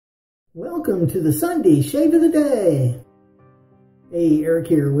Welcome to the Sunday Shave of the Day. Hey, Eric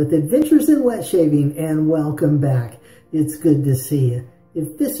here with Adventures in Wet Shaving, and welcome back. It's good to see you.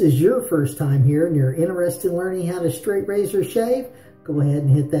 If this is your first time here and you're interested in learning how to straight razor shave, go ahead and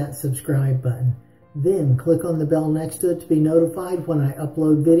hit that subscribe button. Then click on the bell next to it to be notified when I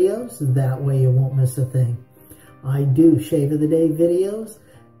upload videos. That way you won't miss a thing. I do Shave of the Day videos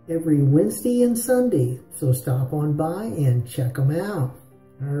every Wednesday and Sunday, so stop on by and check them out.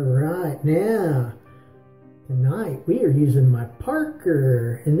 All right, now, tonight we are using my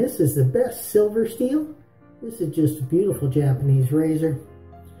Parker, and this is the best silver steel. This is just a beautiful Japanese razor.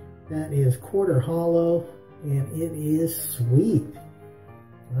 That is quarter hollow, and it is sweet.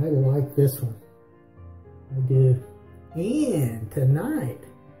 I like this one. I do. And tonight,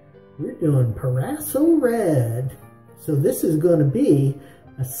 we're doing Proraso Red. So this is going to be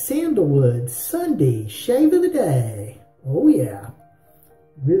a Sandalwood Sunday Shave of the Day. Oh yeah.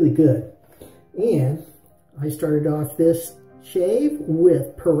 Really good. And I started off this shave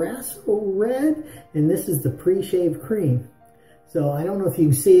with Proraso Red, and this is the pre-shave cream. So I don't know if you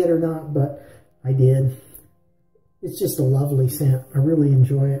can see it or not, but I did. It's just a lovely scent. I really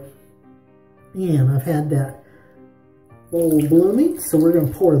enjoy it. And I've had that bowl blooming, so we're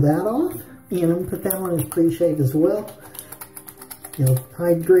going to pour that off. And I'm going to put that on as pre-shave as well. You know,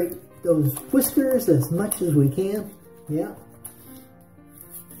 hydrate those whiskers as much as we can. Yeah.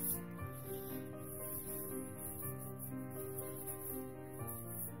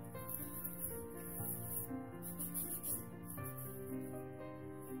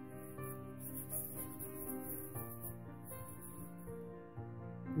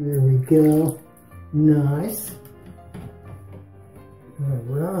 There we go. Nice. All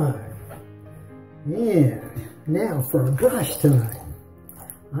right. And now for a brush tonight.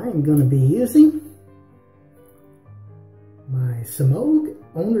 I am going to be using my Semogue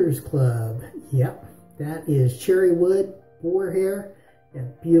Owner's Club. Yep, that is cherry wood, boar hair, and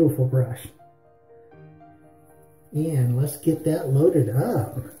a beautiful brush. And let's get that loaded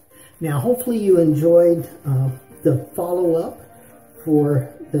up. Now, hopefully you enjoyed the follow-up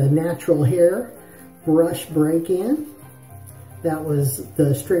for the natural hair brush break-in. That was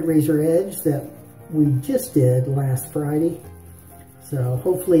the straight razor edge that we just did last Friday. So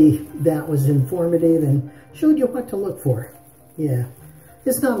hopefully that was informative and showed you what to look for. Yeah,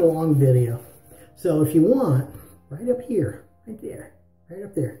 it's not a long video. So if you want, right up here, right there, right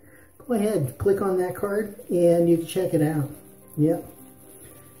up there, go ahead, click on that card and you can check it out. Yep.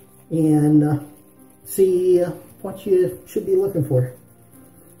 And see what you should be looking for.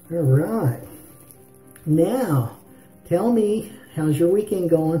 All right. Now, tell me, how's your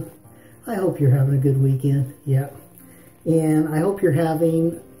weekend going? I hope you're having a good weekend. Yep. And I hope you're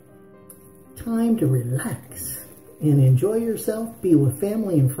having time to relax and enjoy yourself, be with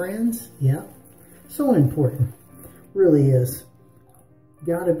family and friends. Yep. So important. Really is.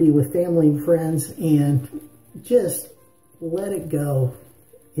 Got to be with family and friends and just let it go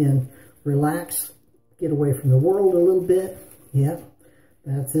and relax. Get away from the world a little bit. Yep.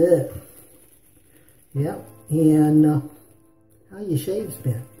 That's it. Yep. And how you shaves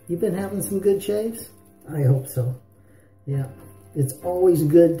been? You been having some good shaves? I hope so. Yeah. It's always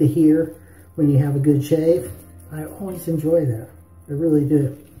good to hear when you have a good shave. I always enjoy that. I really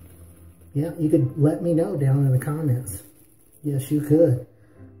do. Yeah, you could let me know down in the comments. Yes, you could.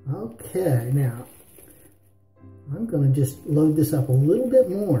 Okay, now I'm going to just load this up a little bit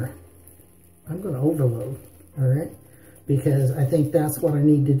more. I'm going to overload, all right? Because I think that's what I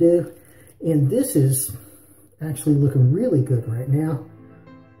need to do. And this is actually looking really good right now.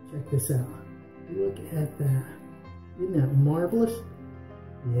 Check this out. Look at that. Isn't that marvelous?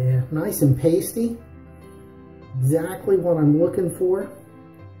 Yeah, nice and pasty. Exactly what I'm looking for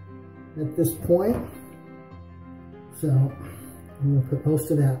at this point. So I'm going to put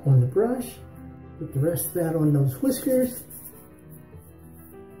most of that on the brush. Put the rest of that on those whiskers.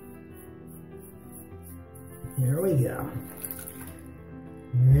 There we go.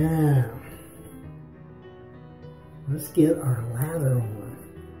 Now, let's get our lather on.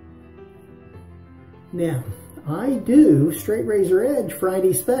 Now, I do straight razor edge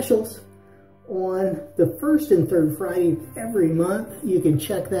Friday specials on the first and third Friday of every month. You can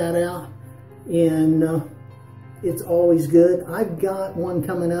check that out, and it's always good. I've got one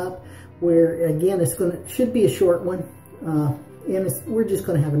coming up where, again, should be a short one, and we're just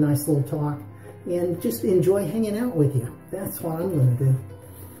going to have a nice little talk and just enjoy hanging out with you. That's what I'm going to do.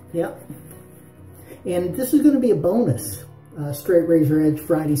 Yep. And this is going to be a bonus straight razor edge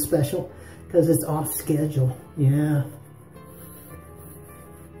Friday special because it's off schedule. Yeah.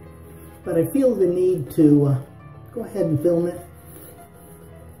 But I feel the need to go ahead and film it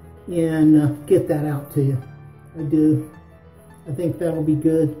and get that out to you. I do. I think that'll be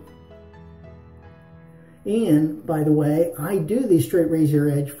good. And by the way, I do these Straight Razor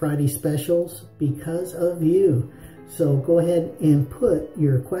Edge Friday specials because of you. So go ahead and put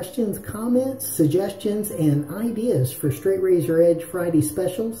your questions, comments, suggestions, and ideas for Straight Razor Edge Friday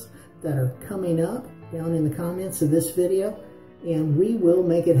specials that are coming up down in the comments of this video, and we will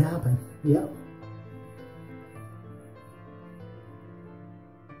make it happen. Yep.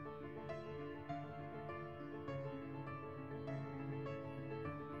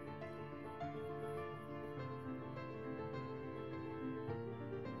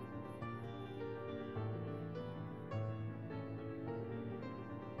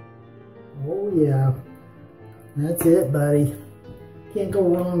 Oh yeah, that's it, buddy. Can't go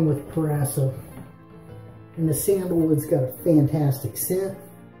wrong with Proraso. And the Sandalwood's got a fantastic scent.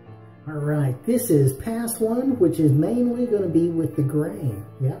 All right, this is pass one, which is mainly going to be with the grain.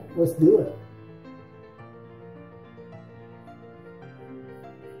 Yeah, let's do it.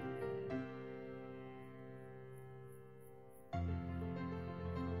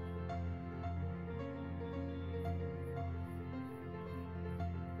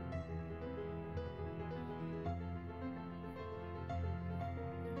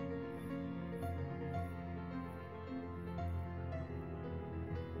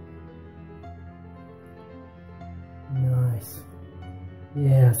 Nice.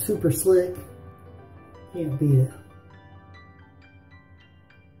 Yeah, super slick. Can't beat it.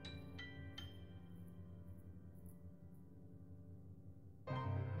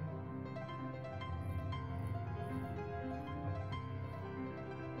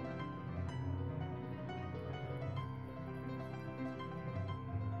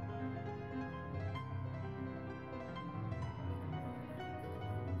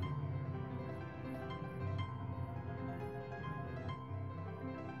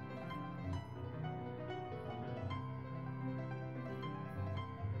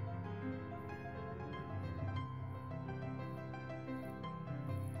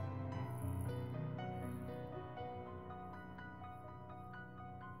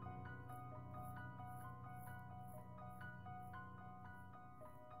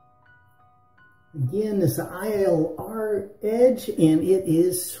 Again, this is ILR Edge, and it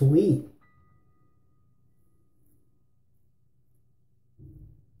is sweet.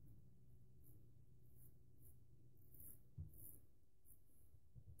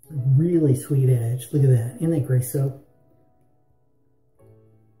 Really sweet edge. Look at that. Isn't that great soap?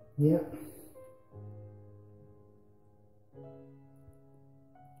 Yep.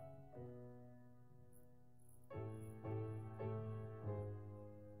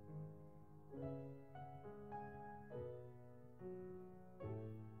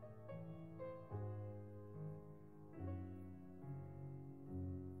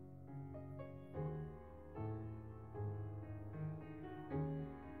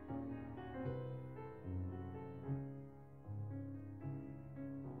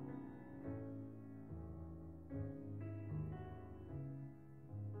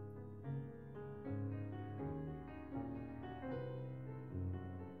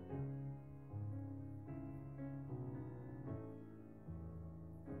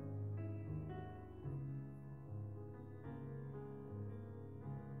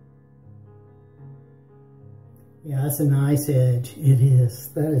 Yeah, that's a nice edge. It is.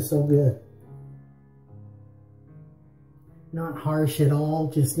 That is so good. Not harsh at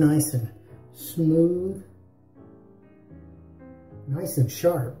all, just nice and smooth. Nice and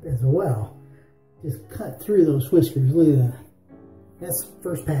sharp as well. Just cut through those whiskers. Look at that. That's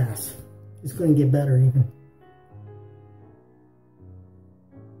first pass. It's going to get better even.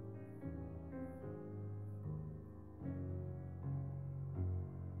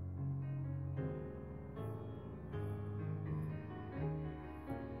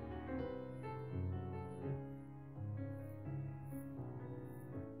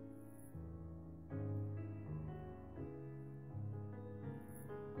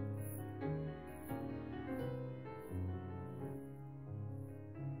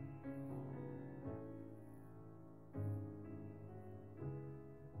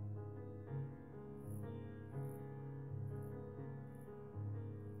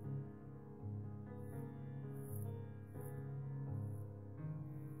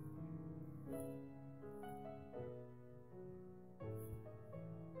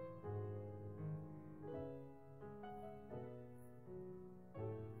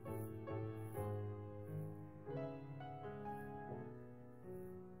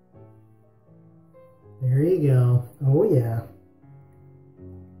 There you go. Oh yeah.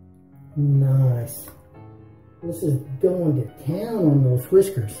 Nice. This is going to town on those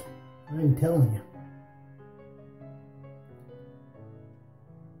whiskers. I'm telling you.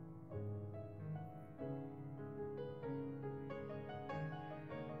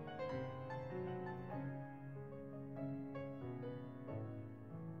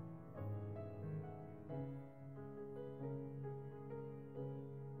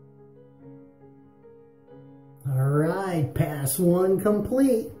 All right, pass one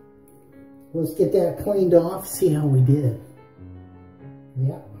complete. Let's get that cleaned off, see how we did.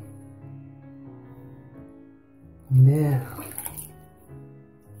 Yep. Now.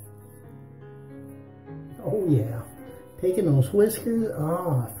 Oh yeah. Taking those whiskers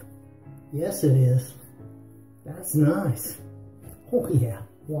off. Yes it is. That's nice. Oh yeah.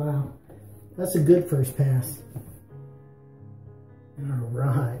 Wow. That's a good first pass. All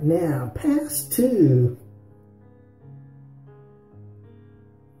right. Now, pass two.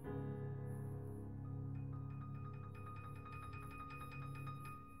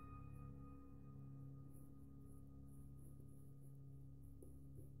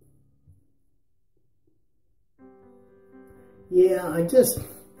 Yeah, I just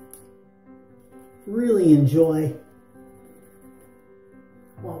really enjoy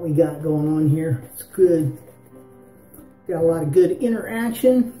what we got going on here. It's good. Got a lot of good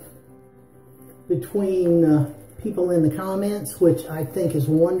interaction between people in the comments, which I think is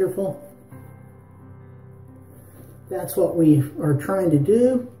wonderful. That's what we are trying to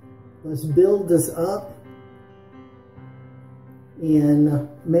do. Let's build this up and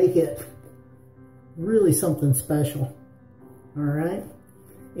make it really something special. All right,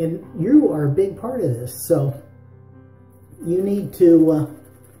 and you are a big part of this, so you need to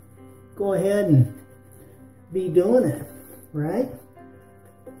go ahead and be doing it, right?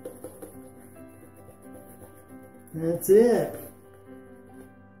 That's it.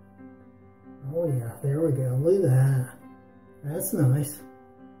 Oh yeah, there we go. Look at that. That's nice.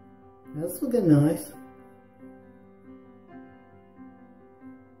 That's looking nice.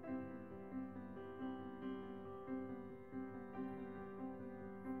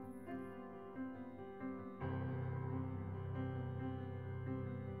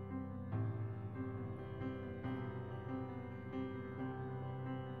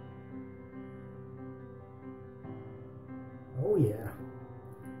 Oh yeah.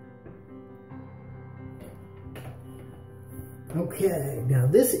 Okay, now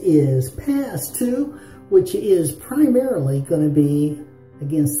this is pass two, which is primarily going to be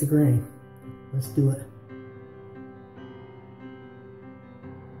against the grain. Let's do it.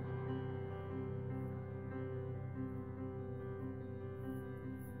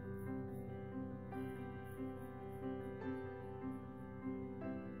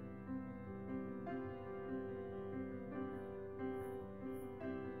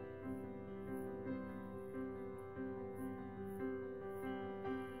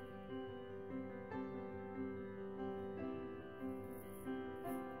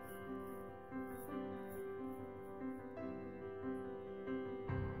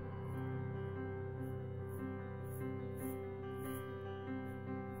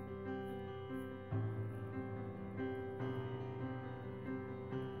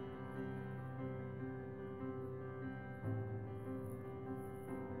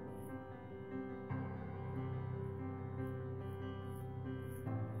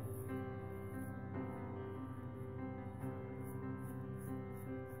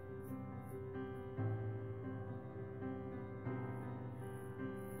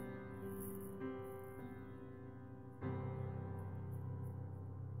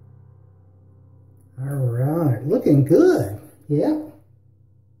 All right, looking good. Yeah.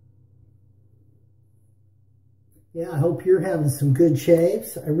 Yeah, I hope you're having some good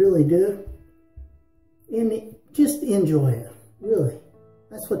shaves. I really do. And just enjoy it, really.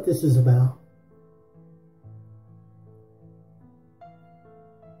 That's what this is about.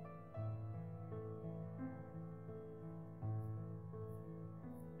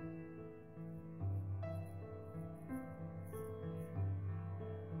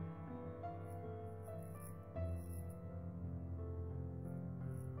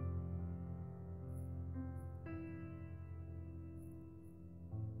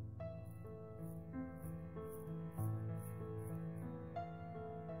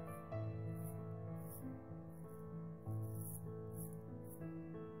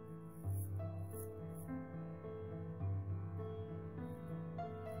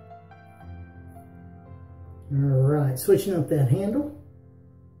 All right, switching up that handle.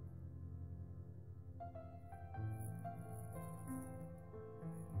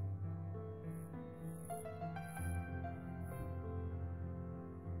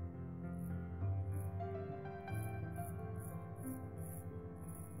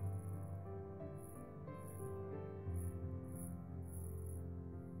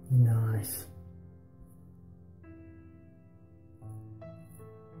 Nice.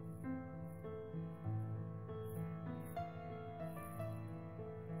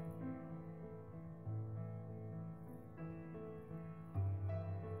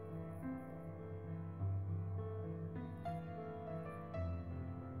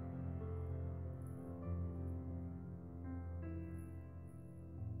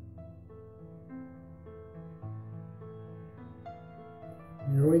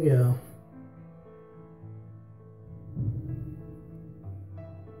 Here we go.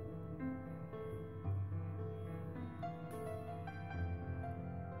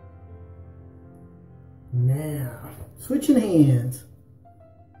 Now, switching hands.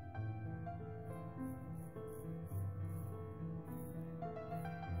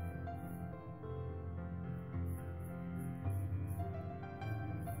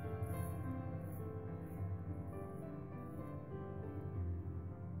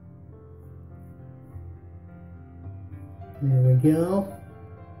 There we go.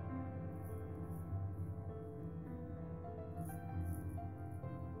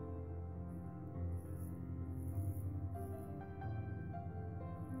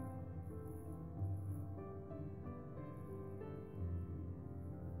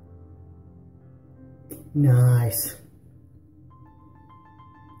 Nice.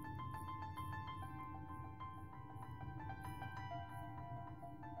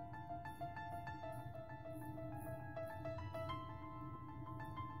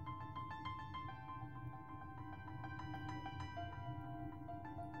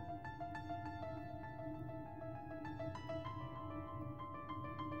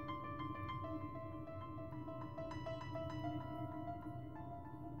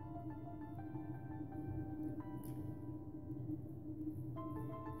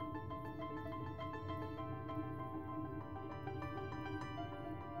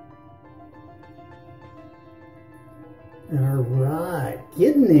 All right,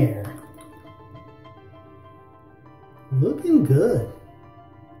 getting there. Looking good.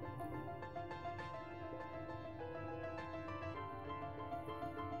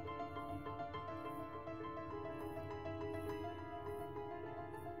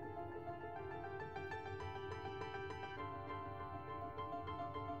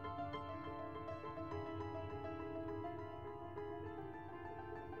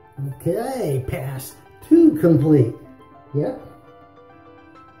 Okay, pass 2 complete. Yep,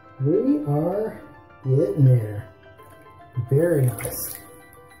 we are getting there. Very nice.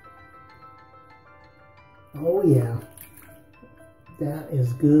 Oh yeah, that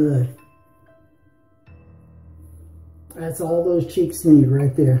is good. That's all those cheeks need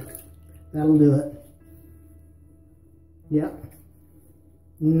right there. That'll do it. Yep,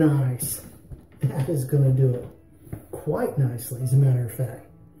 nice. That is going to do it quite nicely, as a matter of fact.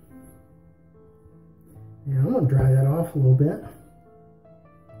 Now I'm going to dry that off a little bit.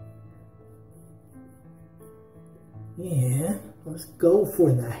 Yeah, let's go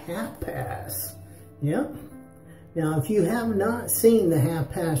for the half pass. Yep. Now if you have not seen the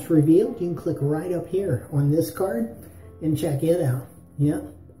half pass revealed, you can click right up here on this card and check it out. Yep.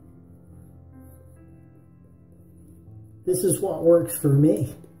 This is what works for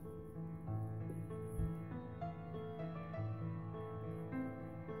me.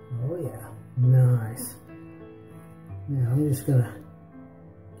 Oh yeah, nice. Now I'm just gonna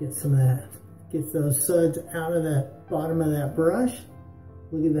get some of that, get those suds out of the bottom of that brush.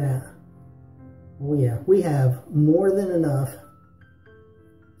 Look at that. Oh yeah, we have more than enough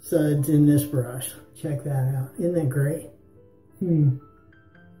suds in this brush. Check that out. Isn't that great?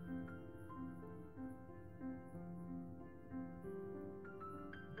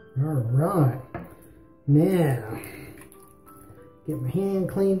 All right. Now, get my hand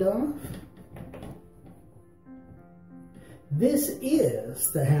cleaned off. This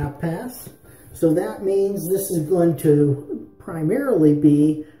is the half pass, so that means this is going to primarily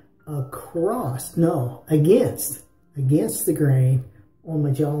be across, no, against the grain on my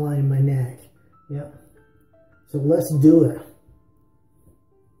jawline and my neck. Yep. So let's do it.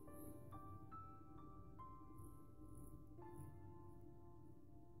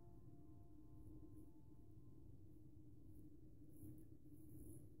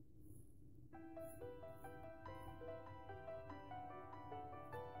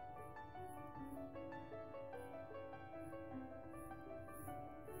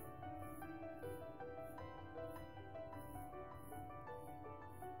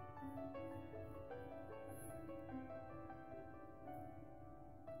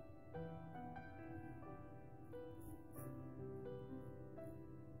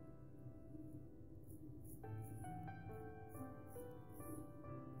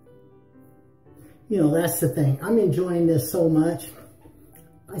 You know, that's the thing. I'm enjoying this so much.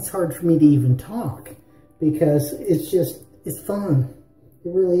 It's hard for me to even talk because it's fun. It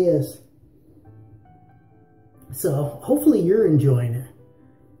really is. So hopefully you're enjoying it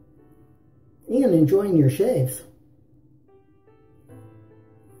and enjoying your shaves.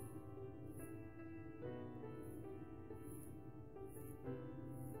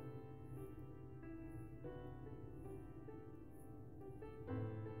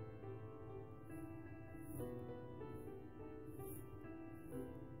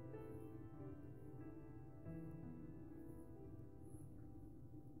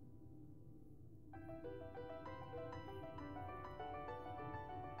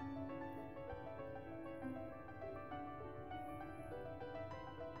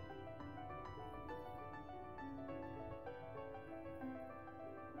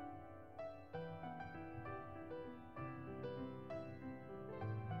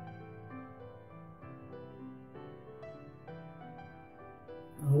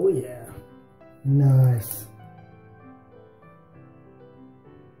 Oh yeah, nice.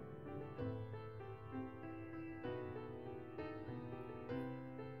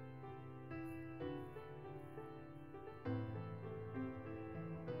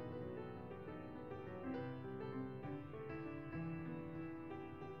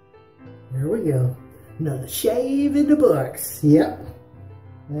 There we go. Another shave in the books. Yep,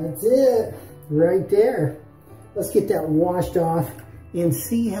 that's it right there. Let's get that washed off and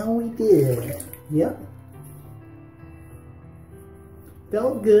see how we did. Yep.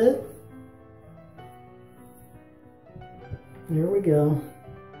 Felt good. There we go.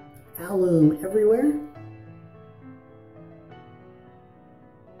 Alum everywhere.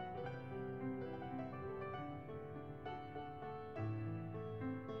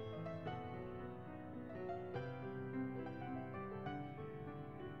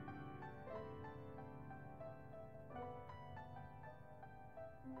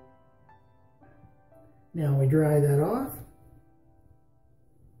 Now we dry that off.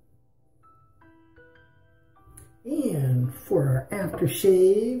 And for our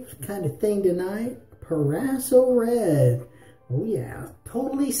aftershave kind of thing tonight, Proraso Red. Oh yeah,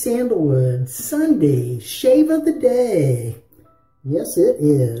 totally sandalwood, Sunday, shave of the day. Yes, it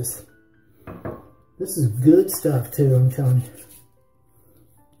is. This is good stuff too, I'm telling you.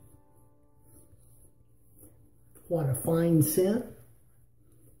 What a fine scent.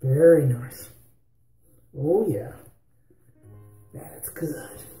 Very nice. Oh yeah, that's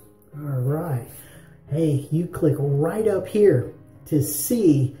good. All right. Hey, you click right up here to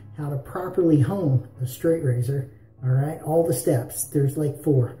see how to properly hone a straight razor. All right, all the steps. There's like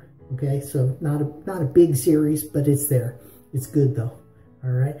 4. Okay, so not a big series, but it's there. It's good though.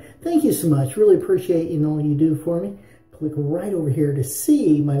 All right. Thank you so much. Really appreciate all you do for me. Click right over here to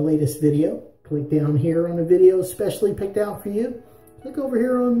see my latest video. Click down here on the video specially picked out for you. Click over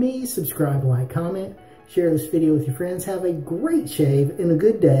here on me. Subscribe, like, comment. Share this video with your friends. Have a great shave and a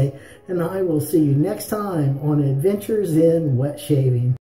good day. And I will see you next time on Adventures in Wet Shaving.